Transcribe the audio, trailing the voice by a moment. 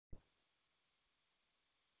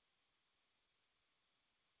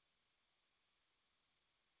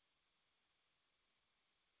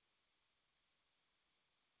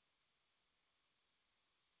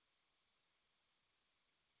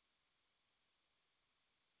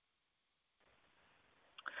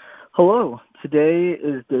Hello, today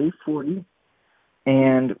is day 40,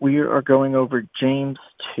 and we are going over James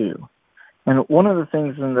 2. And one of the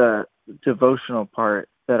things in the devotional part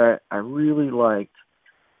that I really liked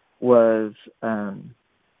was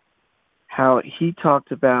how he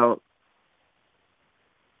talked about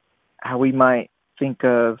how we might think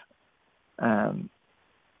of, um,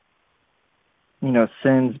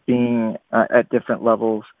 sins being at different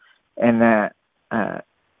levels, and that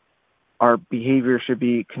our behavior should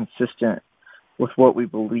be consistent with what we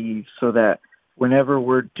believe, so that whenever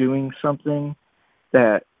we're doing something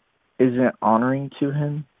that isn't honoring to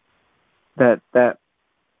him, that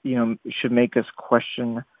should make us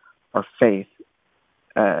question our faith.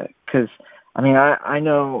 Because I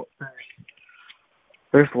know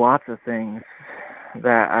there's lots of things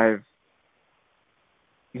that I've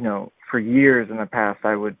for years in the past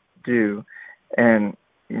I would do, and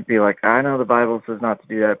be like, I know the Bible says not to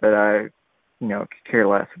do that, but I could care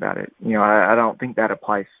less about it. I don't think that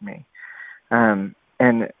applies to me. And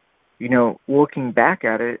looking back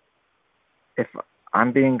at it, if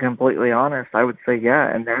I'm being completely honest, I would say,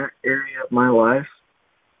 yeah, in that area of my life,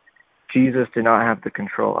 Jesus did not have the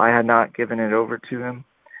control. I had not given it over to him.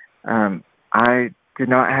 I did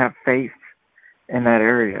not have faith in that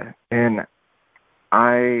area. And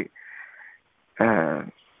I,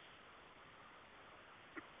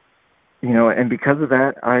 and because of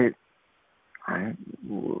that, I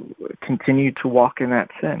continued to walk in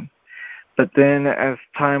that sin. But then as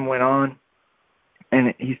time went on,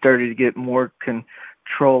 and he started to get more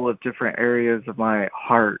control of different areas of my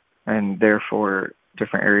heart, and therefore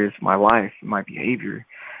different areas of my life, my behavior,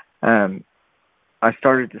 I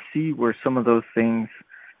started to see where some of those things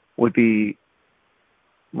would be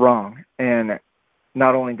wrong. And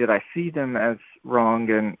not only did I see them as wrong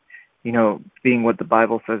and, being what the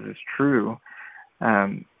Bible says is true,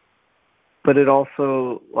 but it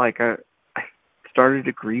also, I started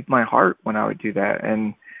to grieve my heart when I would do that,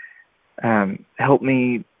 and help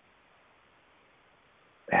me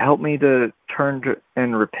to turn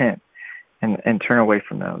and repent and turn away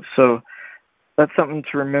from those. So that's something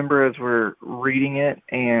to remember as we're reading it,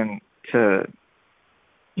 and to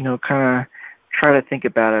kind of try to think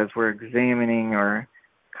about as we're examining or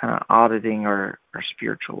kind of auditing our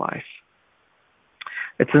spiritual life.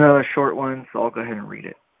 It's another short one, so I'll go ahead and read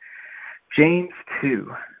it. James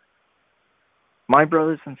 2. My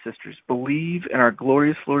brothers and sisters, believe in our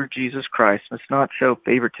glorious Lord Jesus Christ, must not show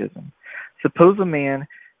favoritism. Suppose a man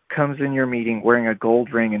comes in your meeting wearing a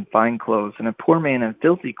gold ring and fine clothes, and a poor man in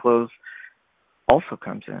filthy clothes also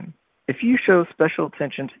comes in. If you show special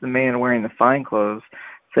attention to the man wearing the fine clothes,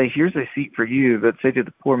 say, here's a seat for you, but say to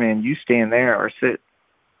the poor man, you stand there or sit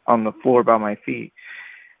on the floor by my feet.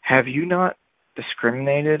 Have you not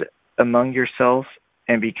discriminated among yourselves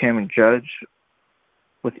and become judged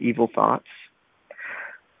with evil thoughts?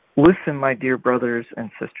 Listen, my dear brothers and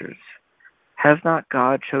sisters. Has not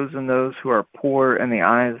God chosen those who are poor in the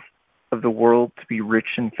eyes of the world to be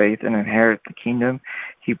rich in faith and inherit the kingdom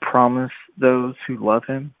he promised those who love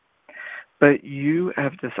him? But you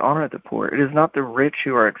have dishonored the poor. It is not the rich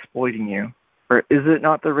who are exploiting you. Or is it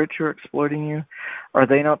not the rich who are exploiting you? Are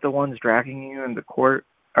they not the ones dragging you into court?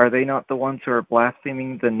 Are they not the ones who are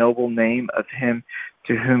blaspheming the noble name of him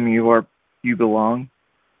to whom you belong?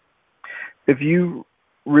 If you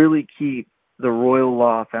really keep the royal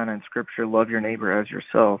law found in Scripture, love your neighbor as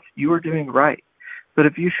yourself, you are doing right. But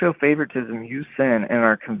if you show favoritism, you sin and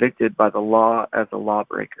are convicted by the law as a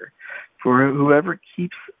lawbreaker. For whoever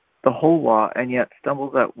keeps the whole law and yet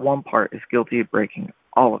stumbles at one part is guilty of breaking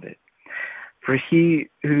all of it. For he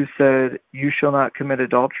who said, you shall not commit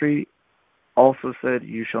adultery, also said,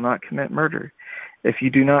 you shall not commit murder. If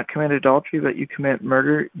you do not commit adultery, but you commit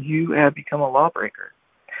murder, you have become a lawbreaker.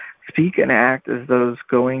 Speak and act as those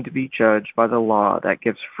going to be judged by the law that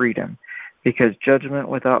gives freedom, because judgment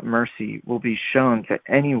without mercy will be shown to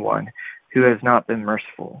anyone who has not been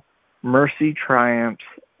merciful. Mercy triumphs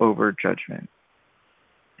over judgment.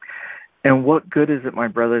 And what good is it, my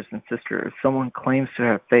brothers and sisters, if someone claims to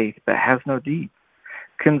have faith but has no deeds?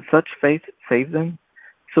 Can such faith save them?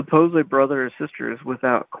 Suppose a brother or sister is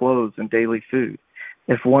without clothes and daily food.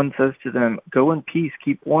 If one says to them, go in peace,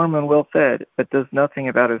 keep warm and well fed, but does nothing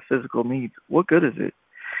about his physical needs, what good is it?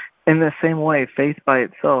 In the same way, faith by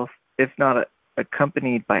itself, if not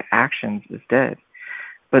accompanied by actions, is dead.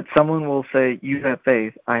 But someone will say, you have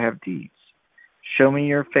faith, I have deeds. Show me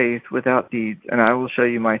your faith without deeds, and I will show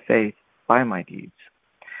you my faith by my deeds.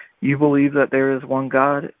 You believe that there is one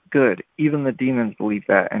God? Good. Even the demons believe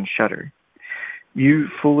that and shudder. You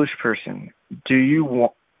foolish person, do you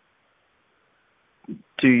want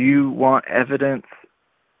evidence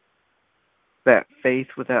that faith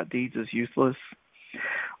without deeds is useless?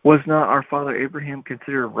 Was not our father Abraham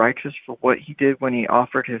considered righteous for what he did when he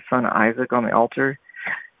offered his son Isaac on the altar?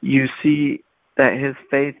 You see that his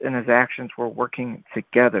faith and his actions were working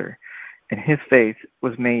together, and his faith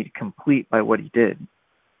was made complete by what he did.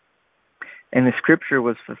 And the scripture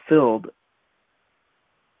was fulfilled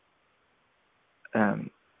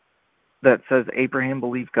that says Abraham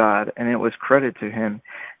believed God, and it was credited to him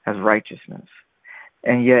as righteousness.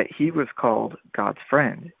 And yet he was called God's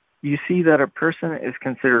friend. You see that a person is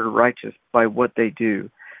considered righteous by what they do,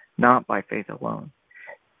 not by faith alone.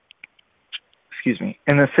 Excuse me.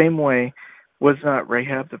 In the same way, was not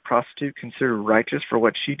Rahab the prostitute considered righteous for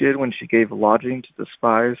what she did when she gave lodging to the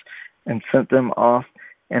spies and sent them off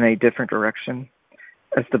in a different direction?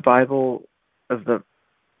 As the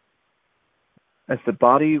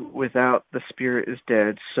body without the spirit is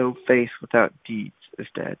dead, so faith without deeds is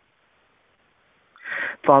dead.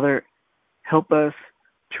 Father, help us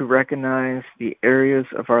to recognize the areas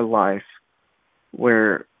of our life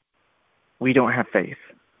where we don't have faith,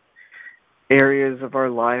 areas of our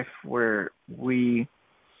life where we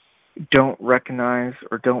don't recognize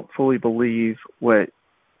or don't fully believe what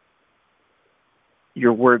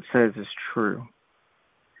your word says is true,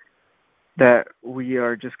 that we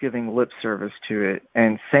are just giving lip service to it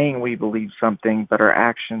and saying we believe something, but our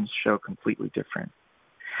actions show completely different.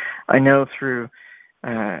 I know through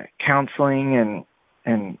counseling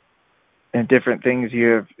and different things you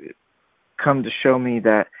have come to show me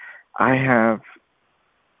that I have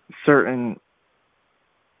certain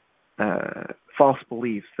false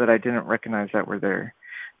beliefs that I didn't recognize that were there.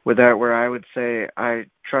 Where I would say I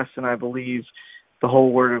trust and I believe the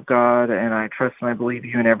whole Word of God, and I trust and I believe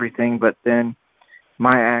you in everything, but then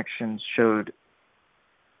my actions showed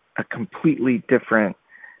a completely different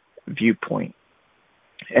viewpoint.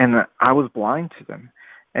 And I was blind to them.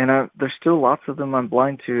 And there's still lots of them I'm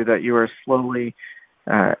blind to that you are slowly,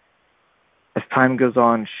 as time goes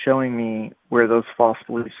on, showing me where those false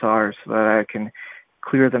beliefs are so that I can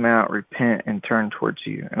clear them out, repent, and turn towards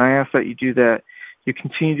you. And I ask that you do that. You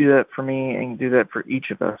continue to do that for me and do that for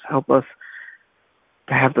each of us. Help us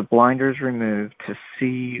to have the blinders removed to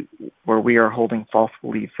see where we are holding false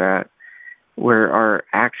beliefs at, where our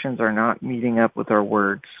actions are not meeting up with our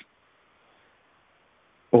words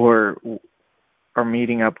or are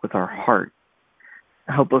meeting up with our heart.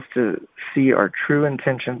 Help us to see our true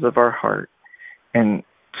intentions of our heart and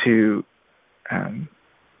to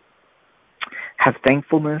have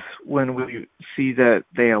thankfulness when we see that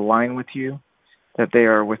they align with you, that they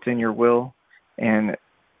are within your will, and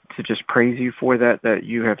to just praise you for that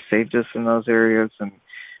you have saved us in those areas and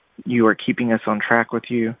you are keeping us on track with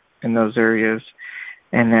you in those areas,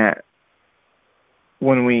 and that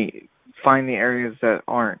when we find the areas that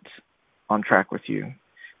aren't on track with you,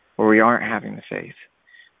 where we aren't having the faith,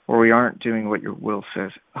 where we aren't doing what your will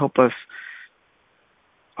says, help us,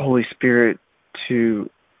 Holy Spirit, to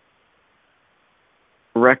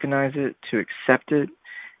recognize it, to accept it,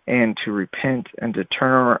 and to repent and to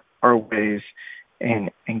turn our ways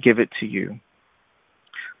and give it to you,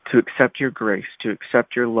 to accept your grace, to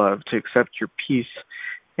accept your love, to accept your peace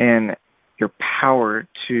and your power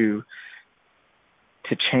to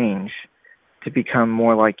change, to become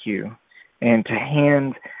more like you, and to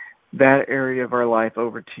hand that area of our life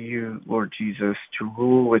over to you, Lord Jesus, to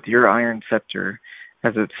rule with your iron scepter,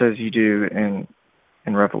 as it says you do in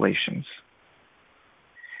Revelations.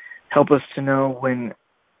 Help us to know when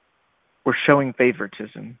we're showing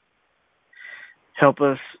favoritism. Help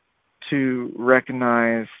us to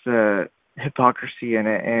recognize the hypocrisy in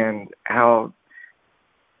it and how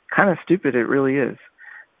kind of stupid it really is.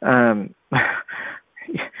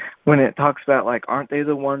 When it talks about, like, aren't they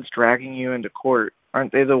the ones dragging you into court?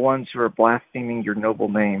 Aren't they the ones who are blaspheming your noble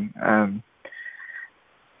name?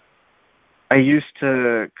 I used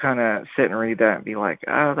to kind of sit and read that and be like,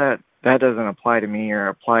 oh, that doesn't apply to me or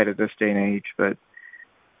apply to this day and age. But,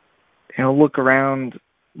 look around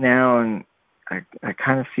now and I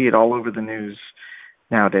kind of see it all over the news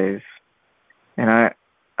nowadays. And I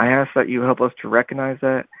ask that you help us to recognize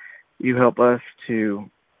that. You help us to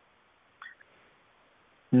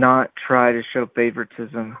not try to show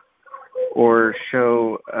favoritism or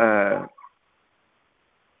show,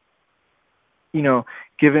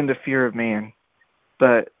 give in to fear of man,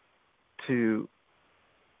 but to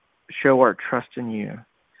show our trust in you,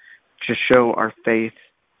 to show our faith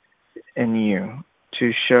in you,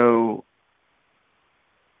 to show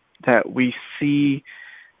that we see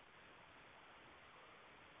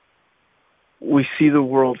the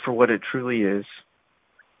world for what it truly is.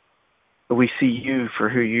 We see you for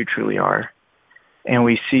who you truly are. And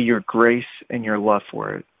we see your grace and your love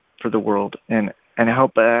for it. for the world, and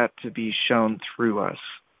help that to be shown through us.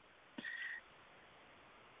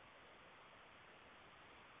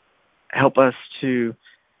 Help us to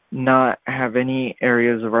not have any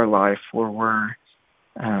areas of our life where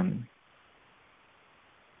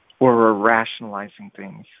we're rationalizing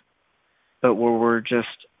things, but where we're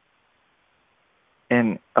just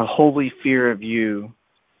in a holy fear of you,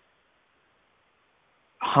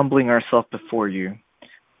 humbling ourselves before you,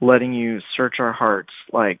 letting you search our hearts,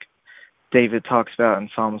 like David talks about in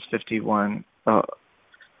Psalms 51.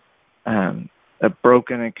 A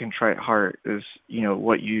broken and contrite heart is,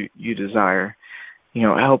 what you desire.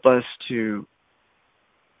 Help us to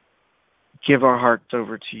give our hearts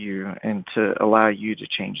over to you and to allow you to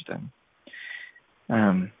change them.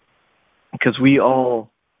 Because we all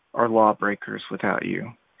are lawbreakers without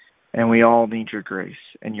you, and we all need your grace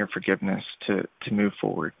and your forgiveness to move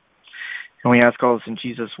forward. And we ask all this in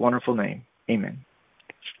Jesus' wonderful name. Amen.